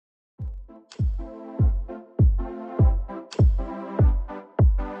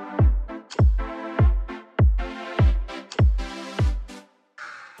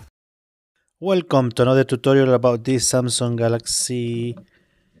Welcome to another tutorial about this Samsung Galaxy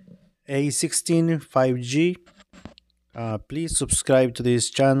A16 5G. Please subscribe to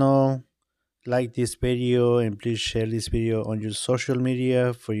this channel, like this video, and please share this video on your social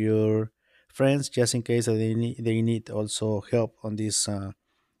media for your friends, just in case that they need also help on this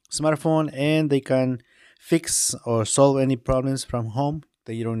smartphone, and they can fix or solve any problems from home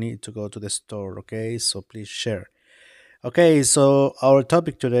that you don't need to go to the store. Okay, so please share. Okay, so our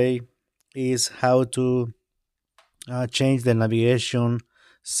topic today is how to change the navigation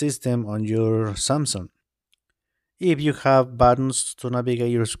system on your Samsung. If you have buttons to navigate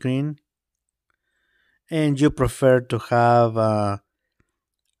your screen and you prefer to have a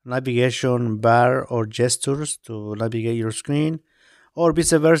navigation bar or gestures to navigate your screen, or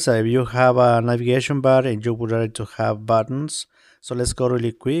vice versa, if you have a navigation bar and you would like to have buttons. So let's go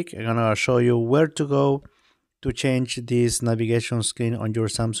really quick. I'm gonna show you where to go to change this navigation screen on your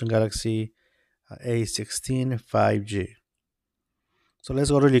Samsung Galaxy A16 5G. So let's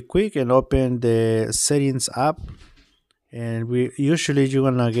go really quick and open the settings app, and we usually you're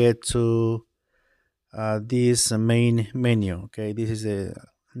gonna get to this main menu. Okay, this is the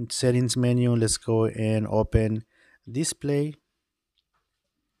settings menu. Let's go and open display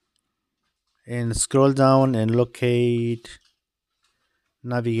and scroll down and locate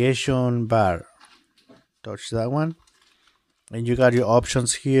navigation bar. Touch that one, and you got your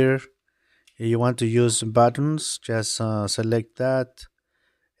options here. If you want to use buttons, just select that,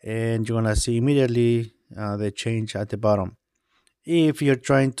 and you're gonna see immediately the change at the bottom. If you're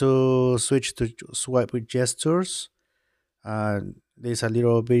trying to switch to swipe with gestures, there's a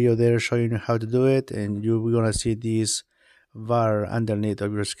little video there showing you how to do it, and you're gonna see this bar underneath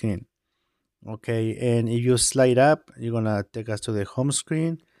of your screen. Okay, and if you slide up, you're gonna take us to the home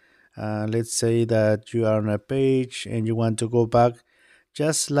screen. Let's say that you are on a page and you want to go back,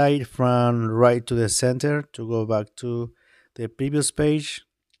 just slide from right to the center to go back to the previous page.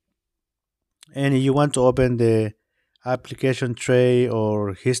 And if you want to open the application tray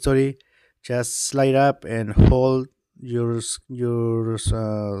or history, just slide up and hold your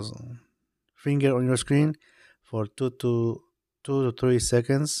finger on your screen for 2 to 3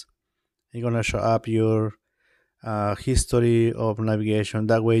 seconds. You're gonna show up your history of navigation.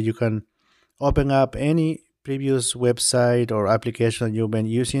 That way you can open up any previous website or application you've been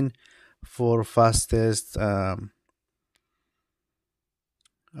using for fastest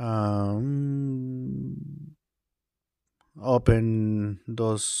open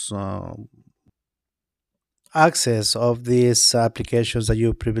those access of these applications that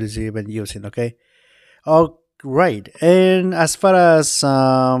you previously been using. Okay, all right. And as far as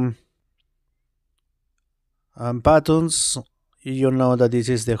buttons, you know that this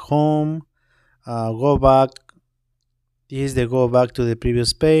is the home. Go back. This is the go back to the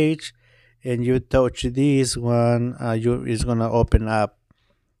previous page, and you touch this one. You is gonna open up,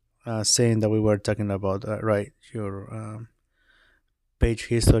 saying that we were talking about right your page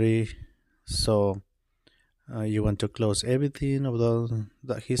history. So you want to close everything of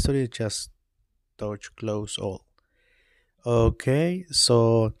that history, just touch close all. Okay,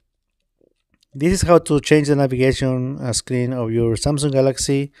 so this is how to change the navigation screen of your Samsung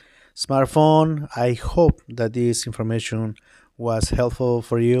Galaxy smartphone. I hope that this information was helpful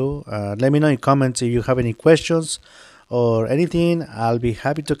for you. Let me know in comments if you have any questions or anything. I'll be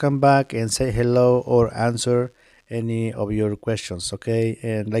happy to come back and say hello or answer any of your questions. Okay,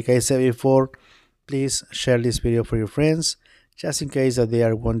 and like I said before, please share this video for your friends, just in case that they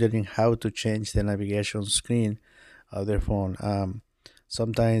are wondering how to change the navigation screen of their phone.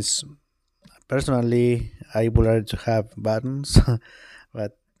 Sometimes, personally, I would like to have buttons,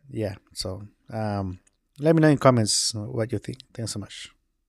 but yeah. So let me know in comments what you think. Thanks so much.